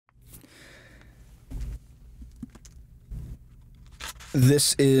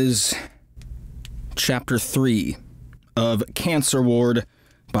This is Chapter 3 of Cancer Ward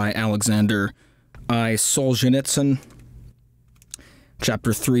by Alexander I. Solzhenitsyn.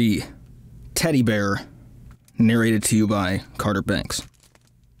 Chapter 3, Teddy Bear, narrated to you by Carter Banks.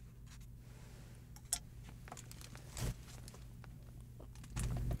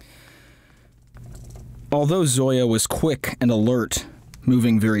 Although Zoya was quick and alert,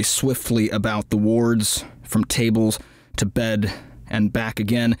 moving very swiftly about the wards, from tables to bed and back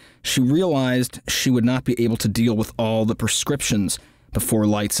again, she realized she would not be able to deal with all the prescriptions before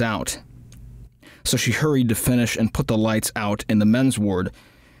lights out. So she hurried to finish and put the lights out in the men's ward.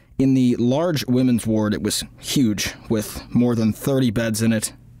 In the large women's ward, it was huge, with more than 30 beds in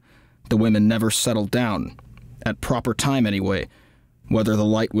it. The women never settled down, at proper time anyway, whether the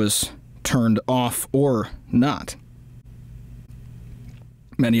light was turned off or not.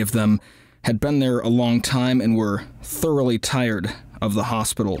 Many of them had been there a long time and were thoroughly tired of the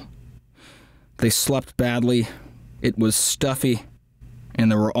hospital. They slept badly, it was stuffy, and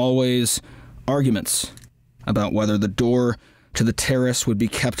there were always arguments about whether the door to the terrace would be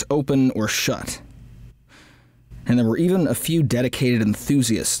kept open or shut. And there were even a few dedicated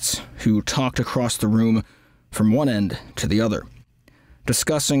enthusiasts who talked across the room from one end to the other,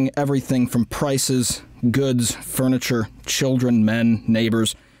 discussing everything from prices, goods, furniture, children, men,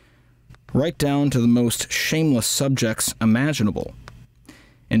 neighbors, right down to the most shameless subjects imaginable,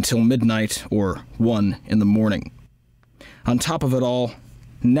 until midnight or 1 in the morning. On top of it all,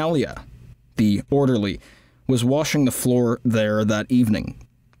 Nelia, the orderly, was washing the floor there that evening.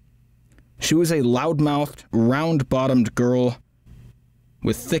 She was a loud-mouthed, round-bottomed girl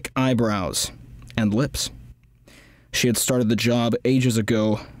with thick eyebrows and lips. She had started the job ages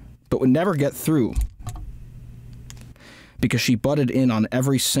ago, but would never get through because she butted in on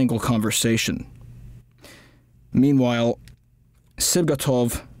every single conversation. Meanwhile,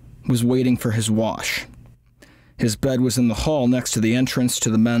 Sibgatov was waiting for his wash. His bed was in the hall next to the entrance to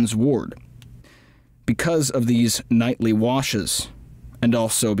the men's ward. Because of these nightly washes, and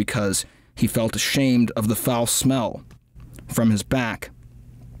also because he felt ashamed of the foul smell from his back,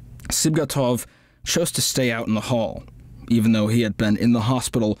 Sibgatov chose to stay out in the hall, even though he had been in the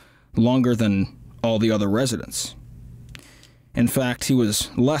hospital longer than all the other residents. In fact, he was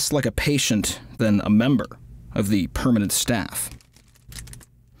less like a patient than a member of the permanent staff.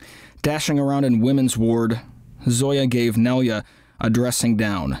 Dashing around in women's ward, Zoya gave Nelia a dressing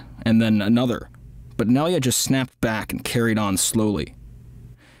down, and then another, but Nelia just snapped back and carried on slowly.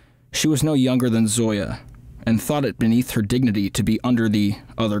 She was no younger than Zoya, and thought it beneath her dignity to be under the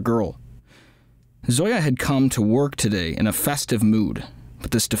other girl. Zoya had come to work today in a festive mood,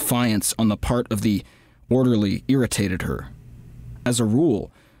 but this defiance on the part of the orderly irritated her. As a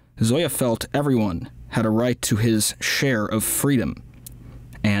rule, Zoya felt everyone had a right to his share of freedom,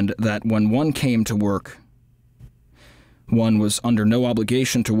 and that when one came to work, one was under no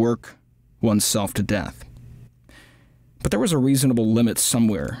obligation to work oneself to death. But there was a reasonable limit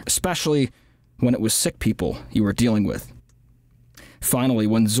somewhere, especially when it was sick people you were dealing with. Finally,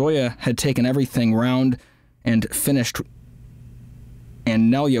 when Zoya had taken everything round and finished,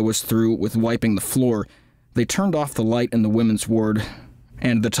 and Nelia was through with wiping the floor, they turned off the light in the women's ward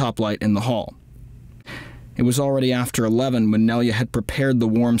and the top light in the hall. It was already after 11 when Nelia had prepared the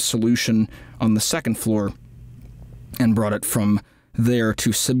warm solution on the second floor and brought it from there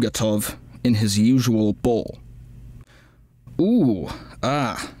to Sibgatov in his usual bowl. "Ooh,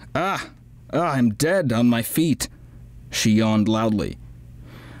 I'm dead on my feet," she yawned loudly.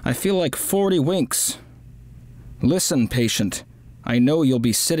 "I feel like 40 winks. Listen, patient, I know you'll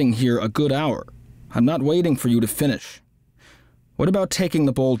be sitting here a good hour. I'm not waiting for you to finish. What about taking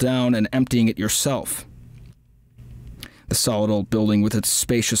the bowl down and emptying it yourself?" The solid old building with its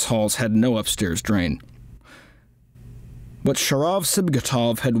spacious halls had no upstairs drain. What Sharov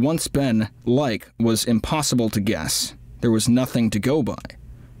Sibgatov had once been like was impossible to guess. There was nothing to go by.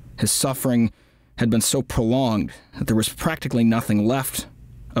 His suffering had been so prolonged that there was practically nothing left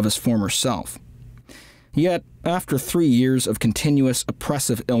of his former self. Yet, after 3 years of continuous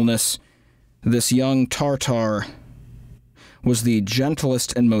oppressive illness, this young Tartar was the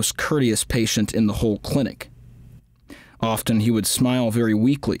gentlest and most courteous patient in the whole clinic. Often he would smile very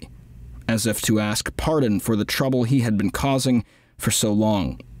weakly, as if to ask pardon for the trouble he had been causing for so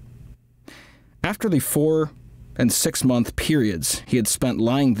long. After the 4- and 6-month periods he had spent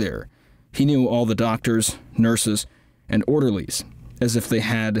lying there, he knew all the doctors, nurses, and orderlies, as if they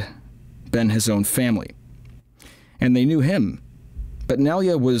had been his own family. And they knew him. But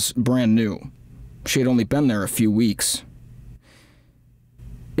Nelia was brand new. She had only been there a few weeks.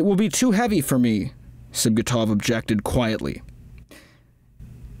 "It will be too heavy for me," Sibgatov objected quietly.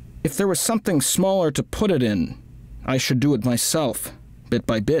 If there was something smaller to put it in, I should do it myself, bit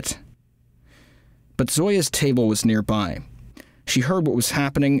by bit. But Zoya's table was nearby. She heard what was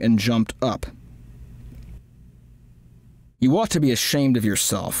happening and jumped up. You ought to be ashamed of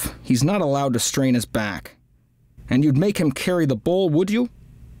yourself. He's not allowed to strain his back. And you'd make him carry the bowl, would you?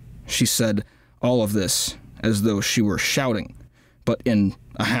 She said all of this as though she were shouting, but in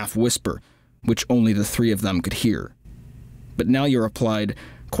a half-whisper, which only the three of them could hear. But Nelia replied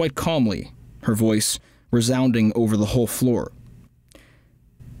quite calmly, her voice resounding over the whole floor.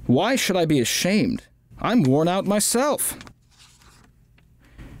 Why should I be ashamed? I'm worn out myself.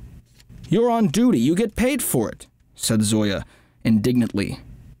 You're on duty. You get paid for it, said Zoya indignantly,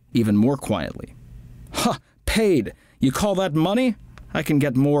 even more quietly. Huh, paid. You call that money? I can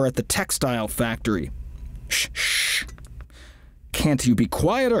get more at the textile factory. Shh, shh. Can't you be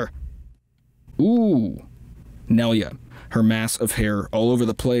quieter? Ooh. Nelia, her mass of hair all over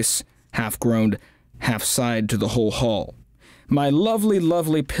the place, half groaned, half sighed to the whole hall. My lovely,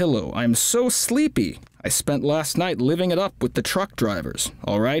 lovely pillow. I'm so sleepy. I spent last night living it up with the truck drivers.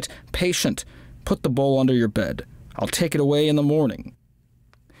 All right? Patient. Put the bowl under your bed. I'll take it away in the morning.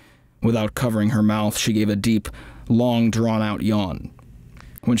 Without covering her mouth, she gave a deep, long, drawn-out yawn.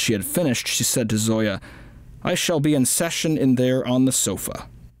 When she had finished, she said to Zoya, I shall be in session in there on the sofa.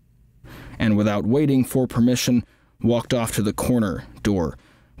 And without waiting for permission, walked off to the corner door,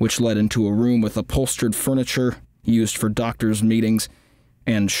 which led into a room with upholstered furniture used for doctors' meetings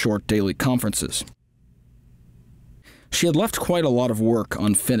and short daily conferences. She had left quite a lot of work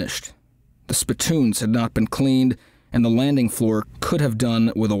unfinished. The spittoons had not been cleaned, and the landing floor could have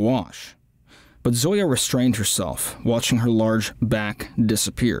done with a wash. But Zoya restrained herself, watching her large back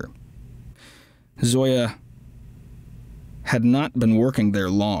disappear. Zoya had not been working there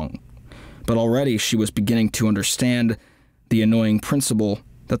long, but already she was beginning to understand the annoying principle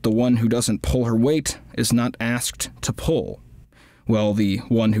that the one who doesn't pull her weight is not asked to pull, while the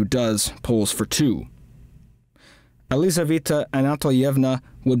one who does pulls for two. Elizaveta Anatolyevna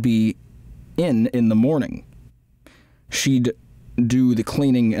would be in the morning. She'd do the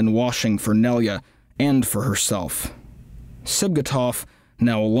cleaning and washing for Nelia and for herself. Sibgatov,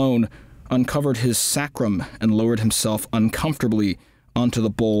 now alone, uncovered his sacrum and lowered himself uncomfortably onto the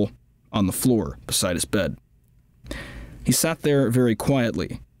bowl on the floor beside his bed. He sat there very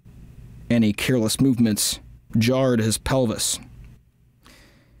quietly. Any careless movements jarred his pelvis.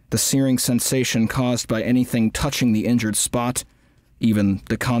 The searing sensation caused by anything touching the injured spot, even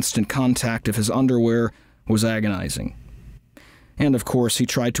the constant contact of his underwear, was agonizing. And of course he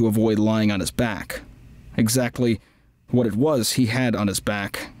tried to avoid lying on his back. Exactly what it was he had on his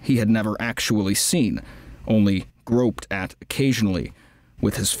back he had never actually seen, only groped at occasionally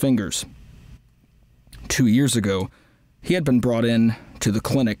with his fingers. 2 years ago, he had been brought in to the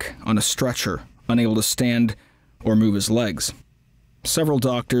clinic on a stretcher, unable to stand or move his legs. Several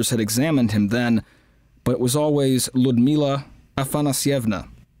doctors had examined him then, but it was always Ludmila Afanasyevna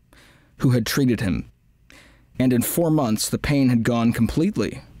who had treated him. And in 4 months the pain had gone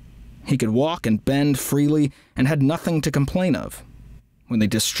completely. He could walk and bend freely and had nothing to complain of. When they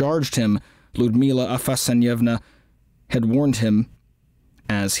discharged him, Ludmila Afanasyevna had warned him,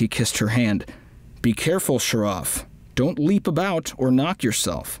 as he kissed her hand, "Be careful, Sharov. Don't leap about or knock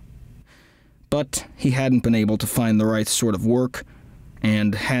yourself." But he hadn't been able to find the right sort of work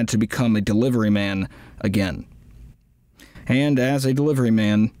and had to become a delivery man again. And as a delivery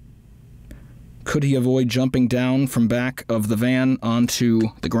man, could he avoid jumping down from back of the van onto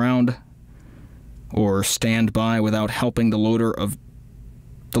the ground, or stand by without helping the loader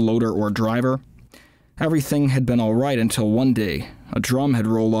or driver? Everything had been all right until one day a drum had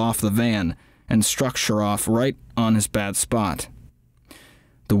rolled off the van and struck Sharov right on his bad spot.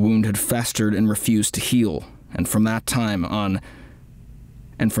 The wound had festered and refused to heal, and from that time on,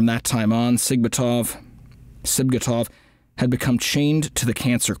 Sibgatov had become chained to the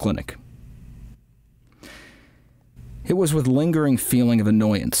cancer clinic. It was with lingering feeling of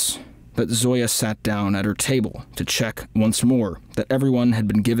annoyance that Zoya sat down at her table to check once more that everyone had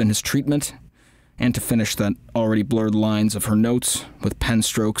been given his treatment, and to finish the already blurred lines of her notes with pen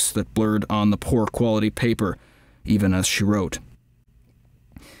strokes that blurred on the poor quality paper even as she wrote.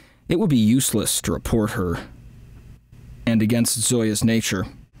 It would be useless to report her, and against Zoya's nature,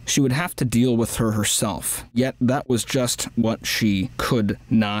 she would have to deal with her herself, yet that was just what she could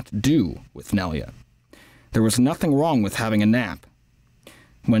not do with Nelia. There was nothing wrong with having a nap.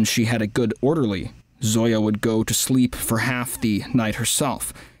 When she had a good orderly, Zoya would go to sleep for half the night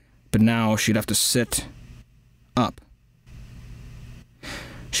herself, but now she'd have to sit up.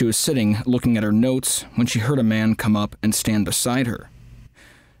 She was sitting, looking at her notes, when she heard a man come up and stand beside her.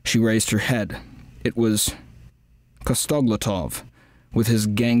 She raised her head. It was Kostoglatov, with his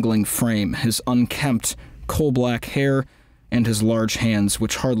gangling frame, his unkempt, coal-black hair, and his large hands,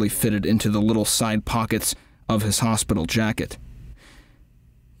 which hardly fitted into the little side pockets of his hospital jacket.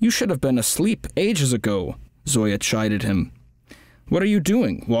 "You should have been asleep ages ago," Zoya chided him. "What are you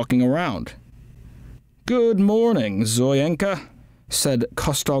doing, walking around?" "Good morning, Zoyenka," said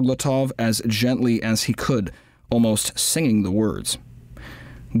Kostoglatov as gently as he could, almost singing the words.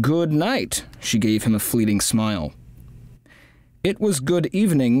 "Good night," she gave him a fleeting smile. "It was good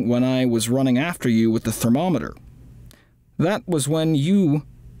evening when I was running after you with the thermometer. That was when you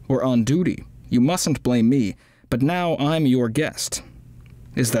were on duty. You mustn't blame me, but now I'm your guest."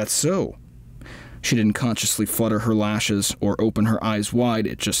 "Is that so?" She didn't consciously flutter her lashes or open her eyes wide,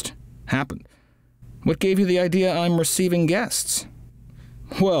 it just happened. "What gave you the idea I'm receiving guests?"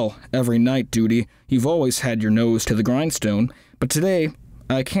 "Well, every night duty, you've always had your nose to the grindstone, but today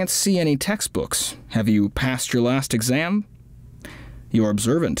I can't see any textbooks. Have you passed your last exam?" "You're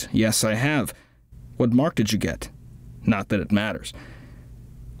observant. Yes, I have. What mark did you get?" "Not that it matters."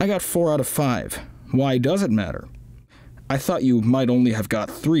 "I got 4 out of 5. Why does it matter?" "I thought you might only have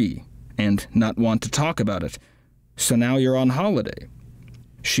got 3, and not want to talk about it. So now you're on holiday."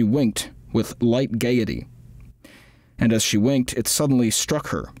 She winked with light gaiety. And as she winked, it suddenly struck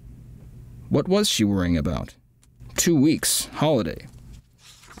her. What was she worrying about? 2 weeks, holiday.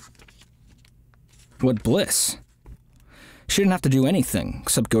 What bliss! She didn't have to do anything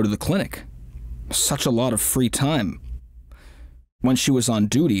except go to the clinic. Such a lot of free time. When she was on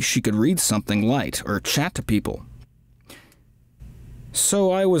duty, she could read something light or chat to people.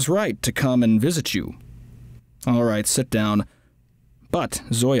 "So I was right to come and visit you." "All right, sit down." "But,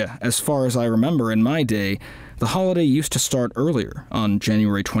 Zoya, as far as I remember in my day, the holiday used to start earlier, on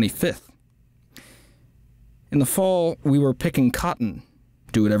January 25th. In the fall, we were picking cotton.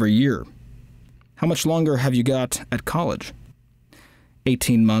 Do it every year." "How much longer have you got at college?"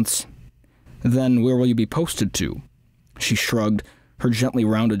 18 months. "Then where will you be posted to?" She shrugged, her gently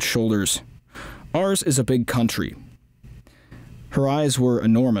rounded shoulders. "Ours is a big country." Her eyes were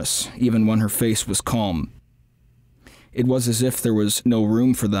enormous, even when her face was calm. It was as if there was no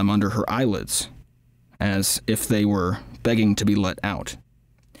room for them under her eyelids, as if they were begging to be let out.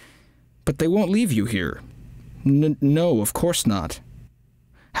 "But they won't leave you here." No, of course not."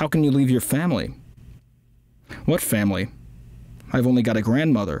 "How can you leave your family?" "What family? I've only got a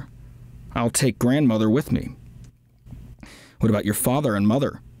grandmother. I'll take grandmother with me." "What about your father and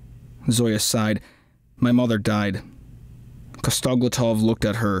mother?" Zoya sighed. "My mother died." Kostoglatov looked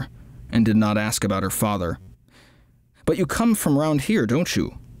at her and did not ask about her father. "But you come from round here, don't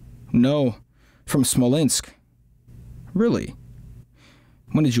you?" "No, from Smolensk." "Really?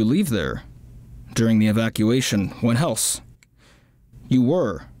 When did you leave there?" "During the evacuation. When else?" "You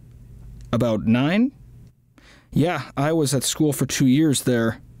were? About 9? "Yeah, I was at school for 2 years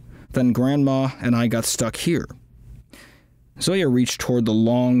there. Then Grandma and I got stuck here." Zoya reached toward the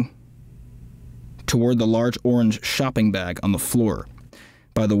large orange shopping bag on the floor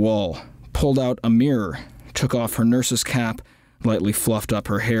by the wall, pulled out a mirror, took off her nurse's cap, lightly fluffed up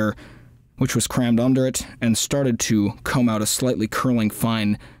her hair, which was crammed under it, and started to comb out a slightly curling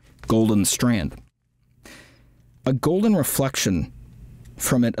fine golden strand. A golden reflection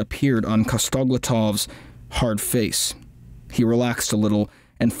from it appeared on Kostoglatov's hard face. He relaxed a little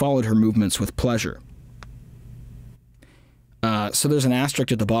and followed her movements with pleasure. So there's an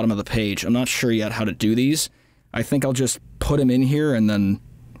asterisk at the bottom of the page. I'm not sure yet how to do these. I think I'll just put them in here and then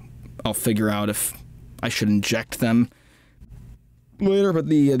I'll figure out if I should inject them later. But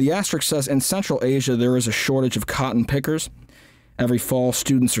the asterisk says, in Central Asia there is a shortage of cotton pickers. Every fall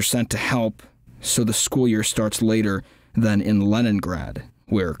students are sent to help, so the school year starts later than in Leningrad,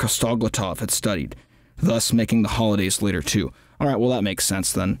 where Kostoglatov had studied, thus making the holidays later too. All right, well that makes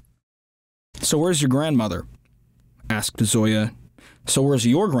sense then. "So where's your grandmother?" asked Zoya. "So where's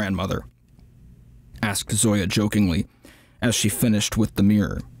your grandmother?" asked Zoya jokingly, as she finished with the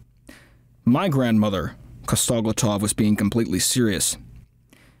mirror. "My grandmother," Kostoglatov was being completely serious,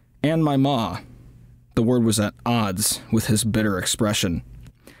 "and my ma," the word was at odds with his bitter expression,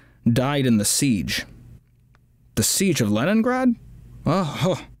 "died in the siege." "The siege of Leningrad?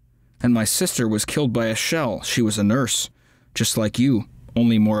 Oh, and my sister was killed by a shell. She was a nurse, just like you,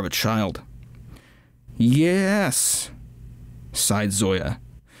 only more of a child." "Yes," sighed Zoya,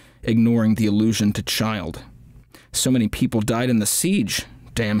 ignoring the allusion to child. "So many people died in the siege.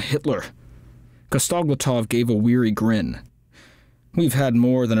 Damn Hitler." Kostoglatov gave a weary grin. "We've had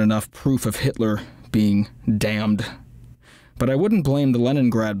more than enough proof of Hitler being damned. But I wouldn't blame the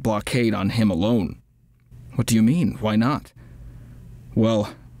Leningrad blockade on him alone." "What do you mean? Why not?"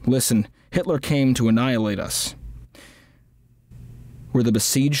 "Well, Listen, Hitler came to annihilate us. Were the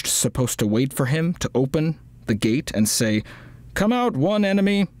besieged supposed to wait for him to open the gate and say, "Come out, one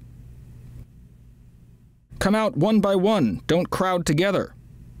enemy. Come out one by one. Don't crowd together"?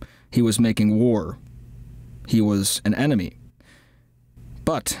 He was making war. He was an enemy.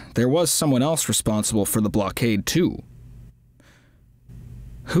 But there was someone else responsible for the blockade, too.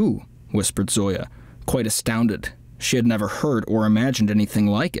 "Who?" whispered Zoya, quite astounded. She had never heard or imagined anything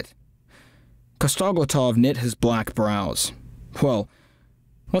like it. Kostoglatov knit his black brows. "Well,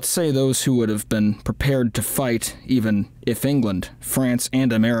 let's say those who would have been prepared to fight even if England, France,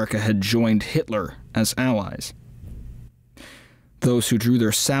 and America had joined Hitler as allies. Those who drew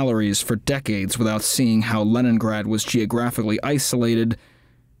their salaries for decades without seeing how Leningrad was geographically isolated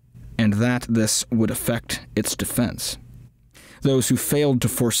and that this would affect its defense. Those who failed to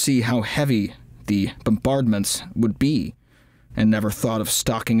foresee how heavy the bombardments would be and never thought of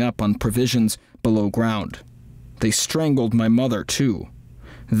stocking up on provisions below ground. They strangled my mother, too.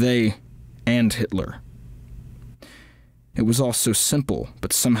 They and Hitler. It was all so simple,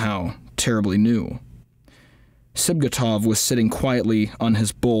 but somehow terribly new. Sibgatov was sitting quietly on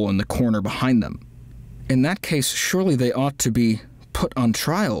his bull in the corner behind them. "In that case, surely they ought to be put on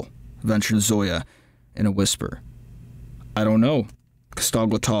trial," ventured Zoya in a whisper. "I don't know,"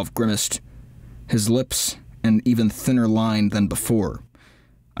 Kostoglatov grimaced, his lips an even thinner line than before.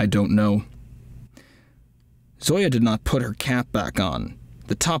 "I don't know." Zoya did not put her cap back on.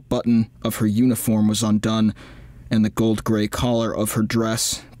 The top button of her uniform was undone, and the gold-gray collar of her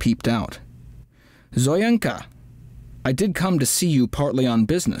dress peeped out. "Zoyanka, I did come to see you partly on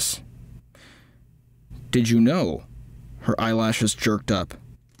business." "Did you know?" Her eyelashes jerked up.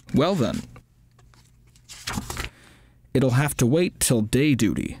 "Well then. It'll have to wait till day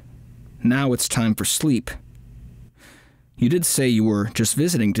duty. Now it's time for sleep. You did say you were just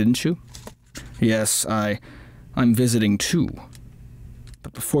visiting, didn't you?" "Yes, I'm visiting too.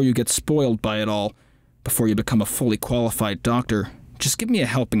 But before you get spoiled by it all, before you become a fully qualified doctor, just give me a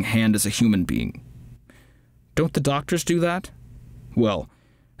helping hand as a human being." "Don't the doctors do that?" "Well,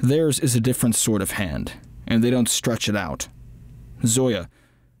 theirs is a different sort of hand, and they don't stretch it out. Zoya,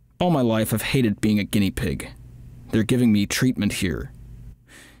 all my life I've hated being a guinea pig. They're giving me treatment here.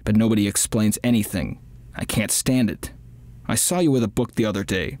 But nobody explains anything. I can't stand it. I saw you with a book the other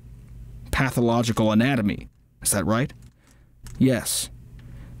day. Pathological anatomy. Is that right?" "Yes."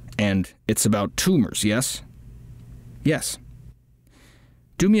 "And it's about tumors, yes?" "Yes."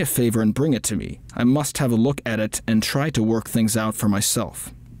 "Do me a favor and bring it to me. I must have a look at it and try to work things out for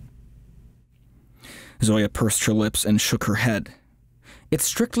myself." Zoya pursed her lips and shook her head. "It's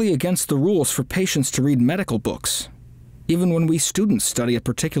strictly against the rules for patients to read medical books. Even when we students study a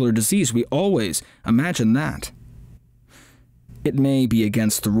particular disease, we always imagine that." "It may be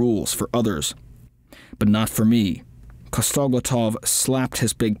against the rules for others, but not for me." Kostoglatov slapped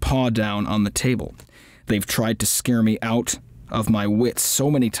his big paw down on the table. "They've tried to scare me out of my wits so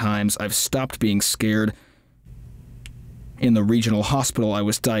many times I've stopped being scared. In the regional hospital, I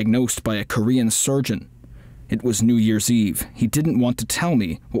was diagnosed by a Korean surgeon. It was New Year's Eve. He didn't want to tell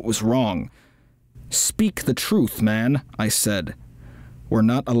me what was wrong. 'Speak the truth, man,' I said. 'We're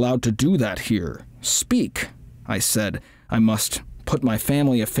not allowed to do that here. Speak,' I said. 'I must put my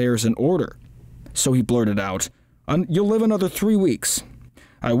family affairs in order.' So he blurted out, 'You'll live another 3 weeks.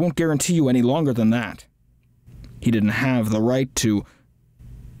 I won't guarantee you any longer than that.' He didn't have the right to.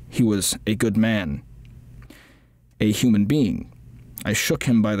 He was a good man. A human being. I shook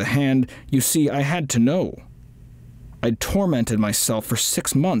him by the hand. You see, I had to know. I'd tormented myself for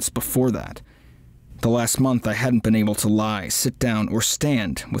 6 months before that. The last month I hadn't been able to lie, sit down, or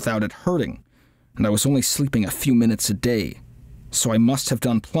stand without it hurting, and I was only sleeping a few minutes a day, so I must have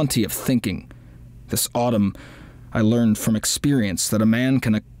done plenty of thinking. This autumn, I learned from experience that a man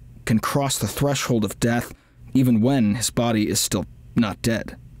can cross the threshold of death even when his body is still not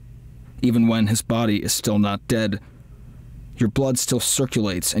dead. Even when his body is still not dead, your blood still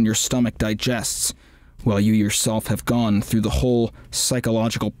circulates and your stomach digests, while you yourself have gone through the whole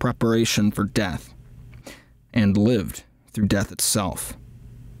psychological preparation for death, and lived through death itself.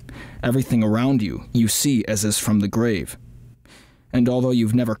 Everything around you, you see as is from the grave. And although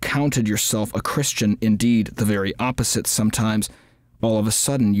you've never counted yourself a Christian, indeed the very opposite sometimes, all of a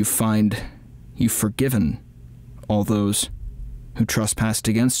sudden you find you've forgiven all those who trespassed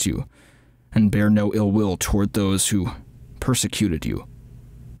against you, and bear no ill will toward those who persecuted you.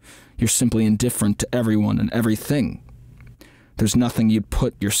 You're simply indifferent to everyone and everything. There's nothing you'd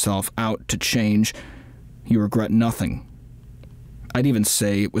put yourself out to change. You regret nothing. I'd even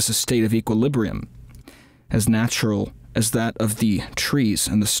say it was a state of equilibrium, as natural as that of the trees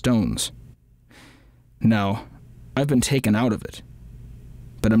and the stones. Now, I've been taken out of it,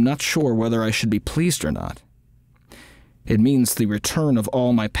 but I'm not sure whether I should be pleased or not. It means the return of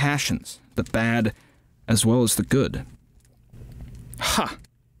all my passions, the bad as well as the good. Ha!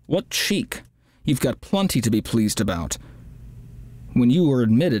 What cheek! You've got plenty to be pleased about. When you were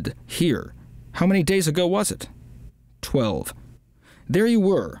admitted here, how many days ago was it? 12. There you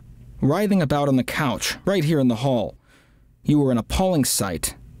were, writhing about on the couch, right here in the hall. You were an appalling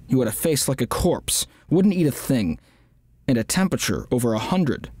sight. You had a face like a corpse, wouldn't eat a thing, and a temperature over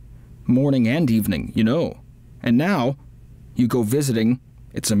 100. Morning and evening, you know. And now, you go visiting,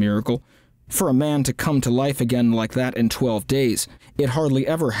 it's a miracle. For a man to come to life again like that in 12 days, it hardly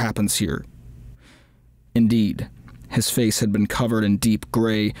ever happens here. Indeed, his face had been covered in deep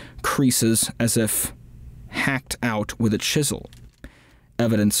gray creases as if hacked out with a chisel,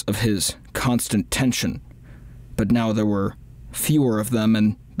 evidence of his constant tension, but now there were fewer of them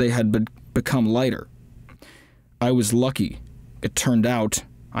and they had become lighter. I was lucky. It turned out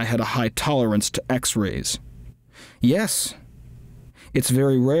I had a high tolerance to X-rays. Yes, it's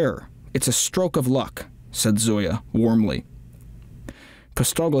very rare. It's a stroke of luck, said Zoya warmly.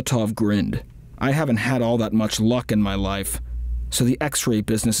 Kostoglatov grinned. I haven't had all that much luck in my life, so the X-ray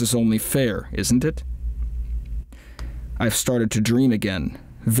business is only fair, isn't it? I've started to dream again.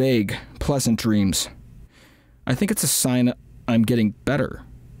 Vague, pleasant dreams. I think it's a sign I'm getting better.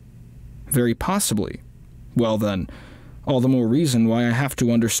 Very possibly. Well then, all the more reason why I have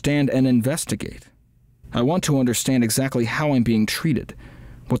to understand and investigate. I want to understand exactly how I'm being treated,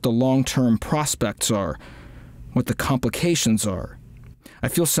 what the long-term prospects are, what the complications are. I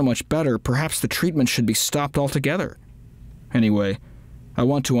feel so much better, perhaps the treatment should be stopped altogether. Anyway, I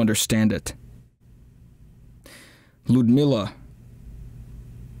want to understand it. Ludmila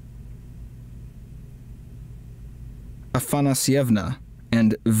Afanasyevna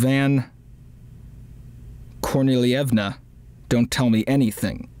and Van Kornelievna don't tell me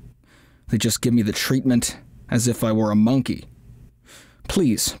anything. They just give me the treatment as if I were a monkey.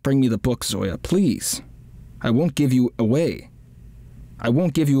 Please, bring me the book, Zoya, please. I won't give you away. I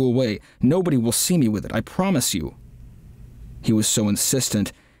won't give you away. Nobody will see me with it, I promise you. He was so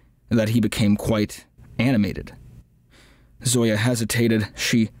insistent that he became quite animated. Zoya hesitated.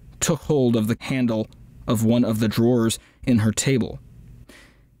 She took hold of the handle of one of the drawers in her table.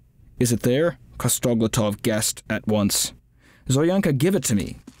 Is it there? Kostoglatov guessed at once. Zoyanka, give it to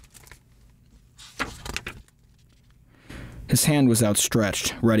me. His hand was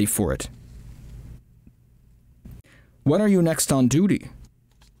outstretched, ready for it. When are you next on duty?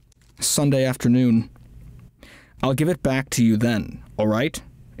 Sunday afternoon. I'll give it back to you then, all right?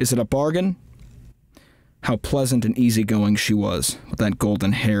 Is it a bargain? How pleasant and easygoing she was, with that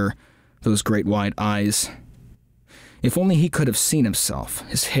golden hair, those great wide eyes. If only he could have seen himself,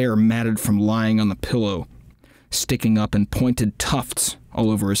 his hair matted from lying on the pillow, sticking up in pointed tufts all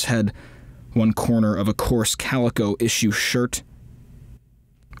over his head, one corner of a coarse calico issue shirt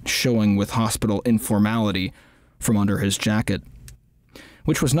showing with hospital informality from under his jacket,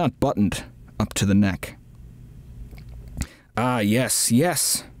 which was not buttoned up to the neck. Ah, yes,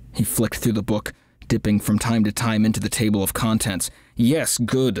 yes, he flicked through the book, dipping from time to time into the table of contents. Yes,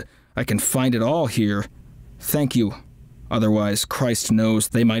 good. I can find it all here. Thank you. Otherwise, Christ knows,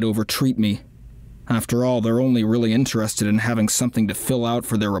 they might overtreat me. After all, they're only really interested in having something to fill out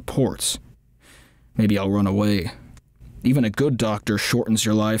for their reports. Maybe I'll run away. Even a good doctor shortens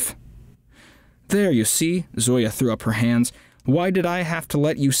your life. There, you see, Zoya threw up her hands. Why did I have to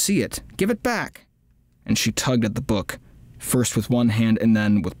let you see it? Give it back. And she tugged at the book, first with one hand and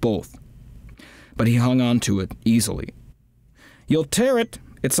then with both. But he hung on to it easily. You'll tear it.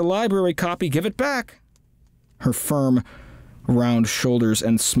 It's a library copy. Give it back. Her firm, round shoulders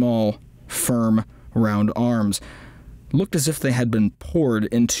and small, firm, round arms looked as if they had been poured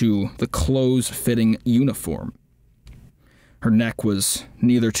into the close-fitting uniform. Her neck was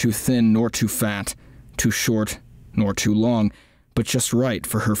neither too thin nor too fat, too short nor too long, but just right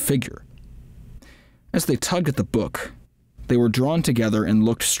for her figure. As they tugged at the book, they were drawn together and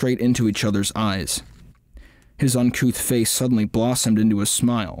looked straight into each other's eyes. His uncouth face suddenly blossomed into a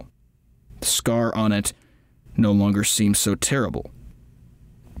smile. The scar on it no longer seemed so terrible.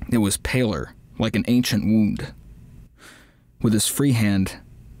 It was paler, like an ancient wound. With his free hand,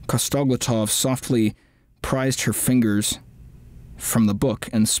 Kostoglatov softly prized her fingers from the book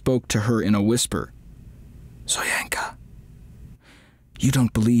and spoke to her in a whisper. Zoyanka, you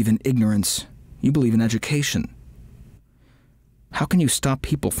don't believe in ignorance. You believe in education. How can you stop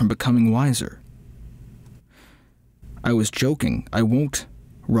people from becoming wiser? I was joking. I won't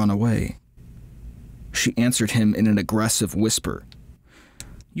run away. She answered him in an aggressive whisper.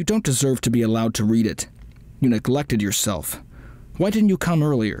 "You don't deserve to be allowed to read it. You neglected yourself. Why didn't you come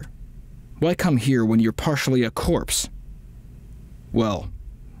earlier? Why come here when you're partially a corpse?" "Well,"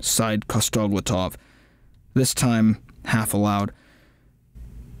 sighed Kostoglatov, this time half aloud,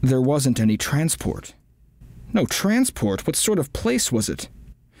 "there wasn't any transport." "No transport? What sort of place was it?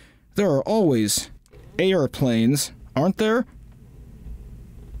 There are always airplanes, aren't there?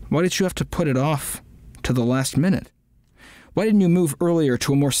 Why did you have to put it off to the last minute? Why didn't you move earlier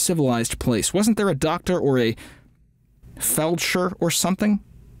to a more civilized place? Wasn't there a doctor or a feldsher or something?"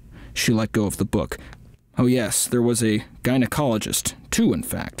 She let go of the book. "Oh yes, there was a gynecologist. 2, in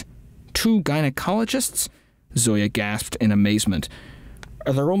fact." "2 gynecologists?" Zoya gasped in amazement.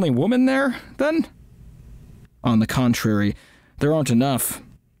 "Are there only women there, then?" "On the contrary, there aren't enough.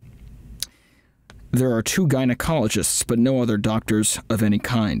 There are 2 gynecologists, but no other doctors of any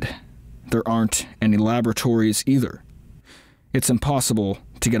kind. There aren't any laboratories either. It's impossible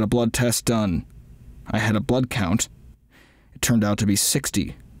to get a blood test done. I had a blood count. It turned out to be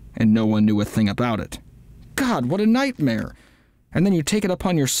 60, and no one knew a thing about it. God, what a nightmare! And then you take it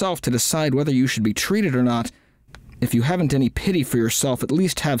upon yourself to decide whether you should be treated or not. If you haven't any pity for yourself, at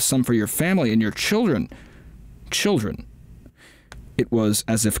least have some for your family and your children." Children. It was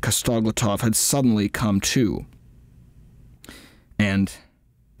as if Kostoglatov had suddenly come to. And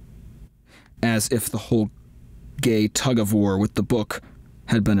as if the whole gay tug-of-war with the book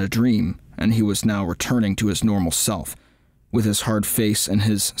had been a dream, and he was now returning to his normal self, with his hard face and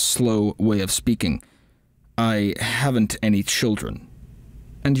his slow way of speaking. "I haven't any children."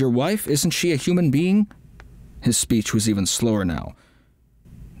 "And your wife, isn't she a human being?" His speech was even slower now.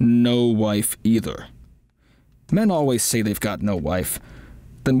 "No wife either." "Men always say they've got no wife.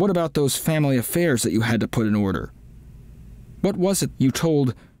 Then what about those family affairs that you had to put in order? What was it you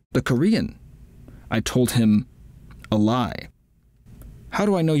told the Korean?" "I told him a lie." "How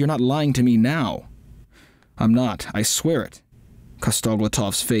do I know you're not lying to me now?" "I'm not, I swear it."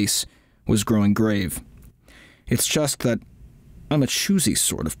 Kostoglatov's face was growing grave. "It's just that I'm a choosy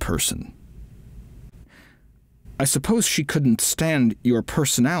sort of person." "I suppose she couldn't stand your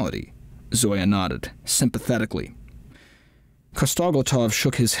personality," Zoya nodded, sympathetically. Kostoglatov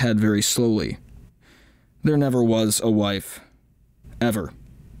shook his head very slowly. "There never was a wife. Ever."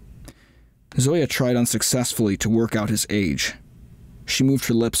 Zoya tried unsuccessfully to work out his age. She moved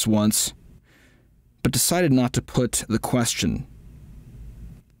her lips once, but decided not to put the question.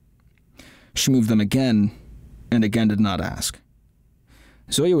 She moved them again, and again did not ask.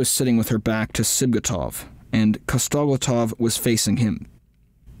 Zoya was sitting with her back to Sibgatov, and Kostoglatov was facing him.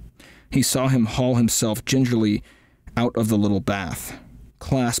 He saw him haul himself gingerly out of the little bath,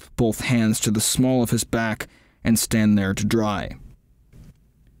 clasp both hands to the small of his back, and stand there to dry.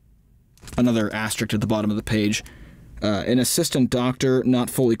 Another asterisk at the bottom of the page. An assistant doctor not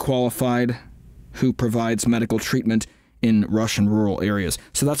fully qualified who provides medical treatment in Russian rural areas.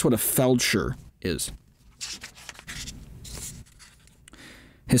 So that's what a feldsher is.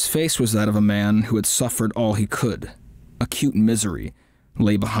 His face was that of a man who had suffered all he could. Acute misery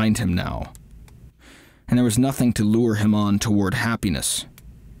lay behind him now, and there was nothing to lure him on toward happiness.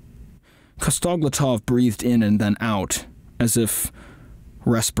 Kostoglatov breathed in and then out, as if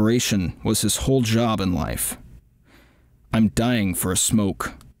respiration was his whole job in life. "I'm dying for a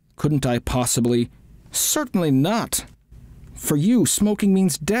smoke. Couldn't I possibly—" "Certainly not. For you, smoking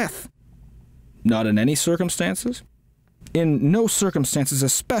means death." "Not in any circumstances?" "In no circumstances,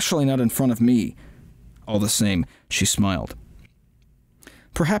 especially not in front of me." All the same, she smiled.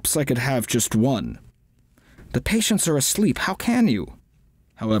 "Perhaps I could have just one." "The patients are asleep. How can you?"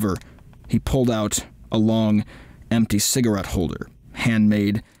 However, he pulled out a long, empty cigarette holder,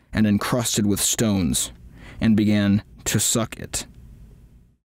 handmade and encrusted with stones, and began to suck it.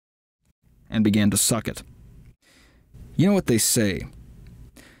 "You know what they say.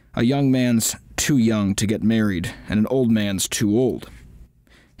 A young man's too young to get married, and an old man's too old."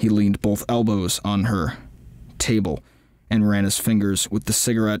 He leaned both elbows on her table and ran his fingers with the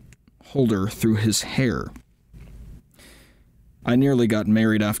cigarette holder through his hair. "I nearly got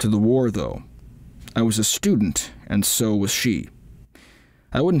married after the war, though. I was a student, and so was she.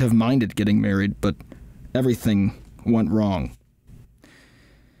 I wouldn't have minded getting married, but everything went wrong."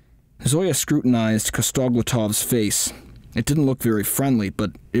 Zoya scrutinized Kostoglatov's face. It didn't look very friendly,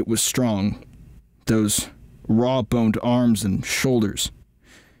 but it was strong. Those raw-boned arms and shoulders.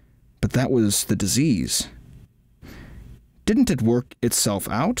 But that was the disease. Didn't it work itself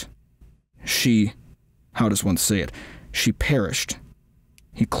out? How does one say it? She perished.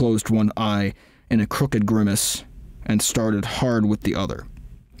 He closed one eye in a crooked grimace and started hard with the other.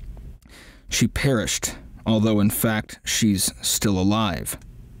 She perished, although in fact she's still alive.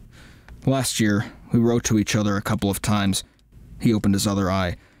 Last year, we wrote to each other a couple of times. He opened his other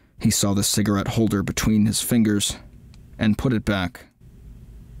eye. He saw the cigarette holder between his fingers and put it back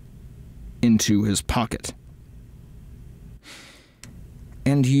into his pocket.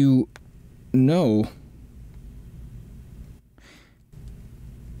 And you know,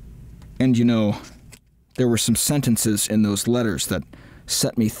 there were some sentences in those letters that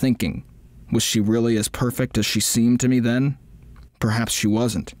set me thinking. Was she really as perfect as she seemed to me then? Perhaps she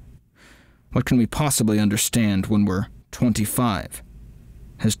wasn't. What can we possibly understand when we're 25?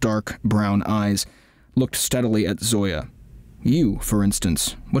 His dark brown eyes looked steadily at Zoya. You, for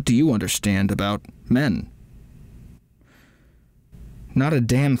instance, what do you understand about men? Not a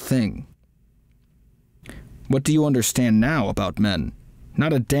damn thing. What do you understand now about men?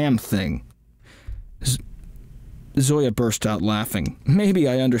 Not a damn thing. Zoya burst out laughing. Maybe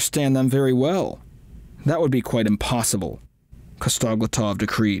I understand them very well. That would be quite impossible, Kostoglatov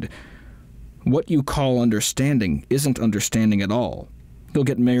decreed. What you call understanding isn't understanding at all. You'll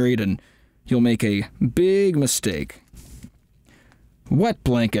get married and you'll make a big mistake. Wet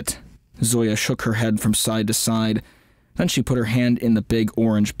blanket. Zoya shook her head from side to side. Then she put her hand in the big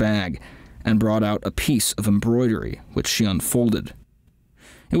orange bag and brought out a piece of embroidery, which she unfolded.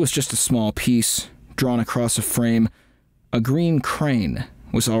 It was just a small piece, drawn across a frame. A green crane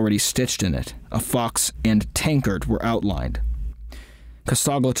was already stitched in it. A fox and tankard were outlined.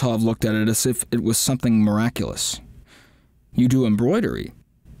 Kostoglatov looked at it as if it was something miraculous. You do embroidery?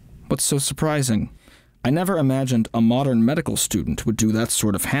 What's so surprising? I never imagined a modern medical student would do that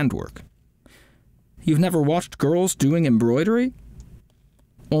sort of handwork. You've never watched girls doing embroidery?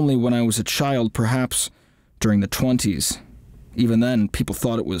 Only when I was a child, perhaps, during the 20s. Even then, people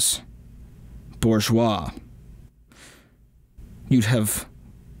thought it was bourgeois. You'd have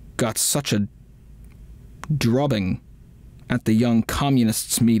got such a drubbing at the Young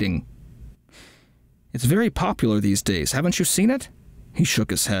Communists meeting. It's very popular these days. Haven't you seen it? He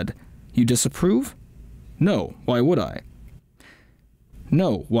shook his head. You disapprove? No, why would I?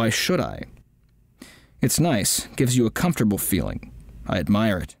 No, why should I? It's nice, gives you a comfortable feeling. I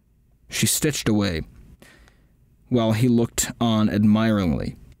admire it. She stitched away, while he looked on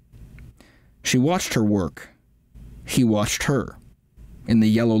admiringly. She watched her work. He watched her. In the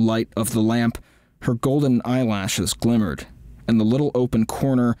yellow light of the lamp, her golden eyelashes glimmered, and the little open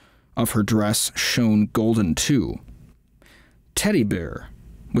corner of her dress shone golden too. Teddy bear,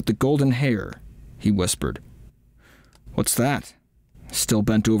 with the golden hair, he whispered. What's that? Still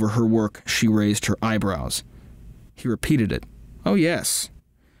bent over her work, she raised her eyebrows. He repeated it. Oh, yes.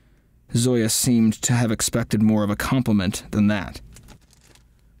 Zoya seemed to have expected more of a compliment than that.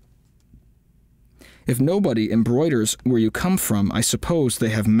 If nobody embroiders where you come from, I suppose they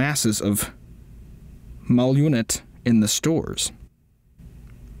have masses of molinet in the stores.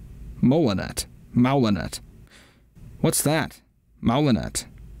 Molinet. What's that? Molinet.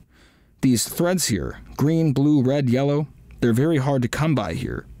 These threads here, green, blue, red, yellow, they're very hard to come by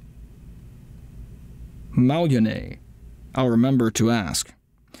here. Molinet. I'll remember to ask.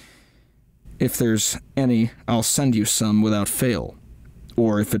 If there's any, I'll send you some without fail.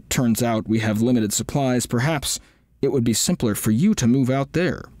 Or if it turns out we have limited supplies, perhaps it would be simpler for you to move out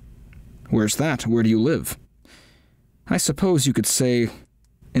there. Where's that? Where do you live? I suppose you could say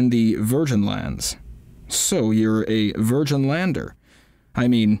in the Virgin Lands. So you're a Virgin Lander. I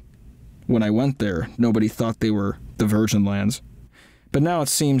mean, when I went there, nobody thought they were the Virgin Lands. But now it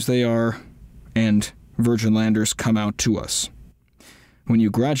seems they are, and Virgin Landers come out to us. When you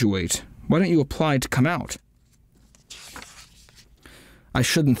graduate, why don't you apply to come out? I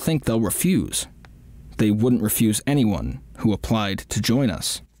shouldn't think they'll refuse. They wouldn't refuse anyone who applied to join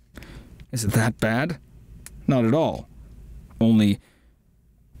us. Is it that bad? Not at all. Only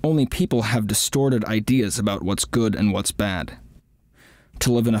people have distorted ideas about what's good and what's bad.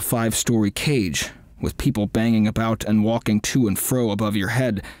 To live in a 5-story cage, with people banging about and walking to and fro above your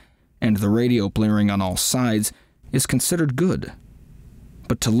head, and the radio blaring on all sides, is considered good.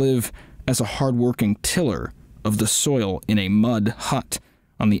 But to live as a hard-working tiller of the soil in a mud hut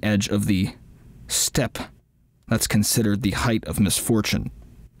on the edge of the steppe, that's considered the height of misfortune.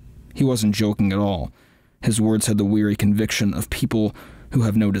 He wasn't joking at all. His words had the weary conviction of people who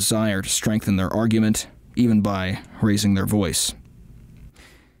have no desire to strengthen their argument, even by raising their voice.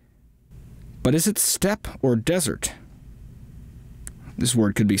 But is it steppe or desert? This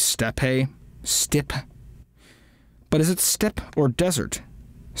word could be steppe, stip. But is it steppe or desert?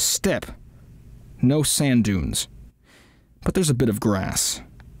 Steppe. No sand dunes. But there's a bit of grass.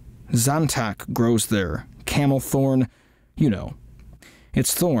 Zantac grows there, camel thorn, you know.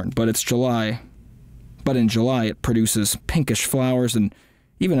 It's thorn, but it's July. But in July it produces pinkish flowers and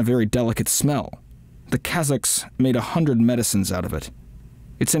even a very delicate smell. The Kazakhs made 100 medicines out of it.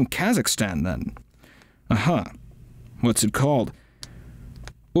 It's in Kazakhstan, then. Aha. What's it called?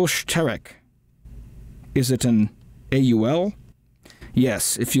 Ushterek. Is it an AUL?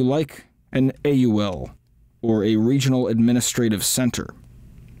 Yes, if you like, an AUL, or a regional administrative center.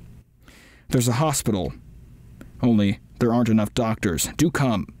 There's a hospital, only there aren't enough doctors. Do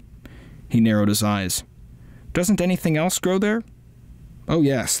come. He narrowed his eyes. Doesn't anything else grow there? Oh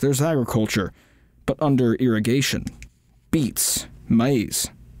yes, there's agriculture, but under irrigation. Beets, maize.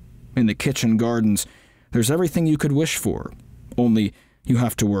 In the kitchen gardens, there's everything you could wish for, only you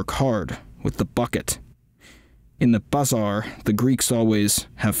have to work hard with the bucket. In the bazaar, the Greeks always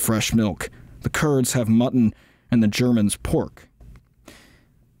have fresh milk, the Kurds have mutton, and the Germans pork.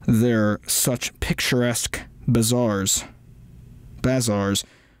 They're such picturesque bazaars.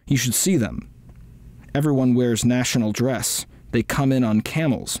 You should see them. Everyone wears national dress. They come in on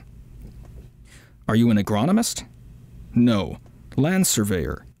camels. Are you an agronomist? No, land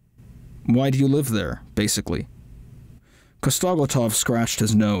surveyor. Why do you live there, basically? Kostoglatov scratched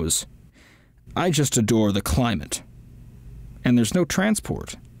his nose. I just adore the climate. And there's no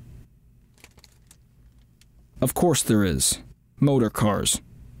transport. Of course there is. Motor cars.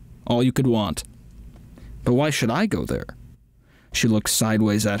 All you could want. But why should I go there? She looked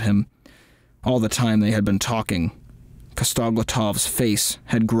sideways at him. All the time they had been talking, Kostoglatov's face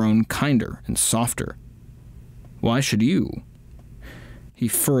had grown kinder and softer. Why should you? He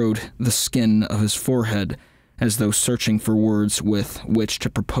furrowed the skin of his forehead as though searching for words with which to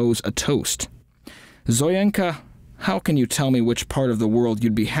propose a toast. Zoyenka, how can you tell me which part of the world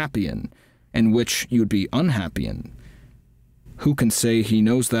you'd be happy in, and which you'd be unhappy in? Who can say he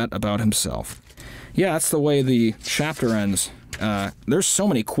knows that about himself? Yeah, that's the way the chapter ends. There's so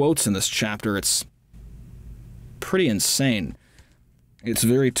many quotes in this chapter, it's pretty insane. It's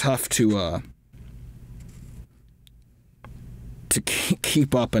very tough to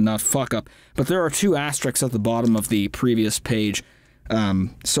keep up and not fuck up. But there are 2 asterisks at the bottom of the previous page.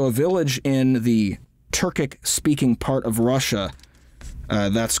 So a village in the Turkic-speaking part of Russia,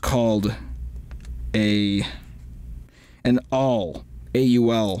 that's called an AUL,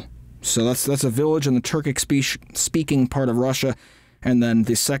 A-U-L. So that's a village in the Turkic-speaking part of Russia, and then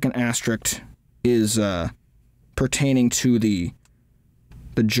the second asterisk is pertaining to the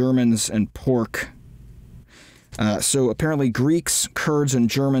Germans and pork. So apparently Greeks, Kurds, and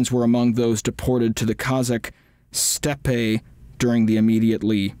Germans were among those deported to the Kazakh steppe during and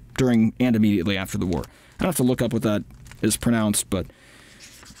immediately after the war. I don't have to look up what that is pronounced, but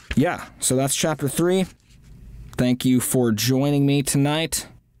yeah, so that's chapter 3. Thank you for joining me tonight.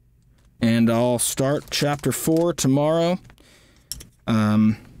 And I'll start chapter 4 tomorrow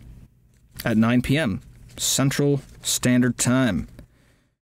at 9 p.m. Central Standard Time.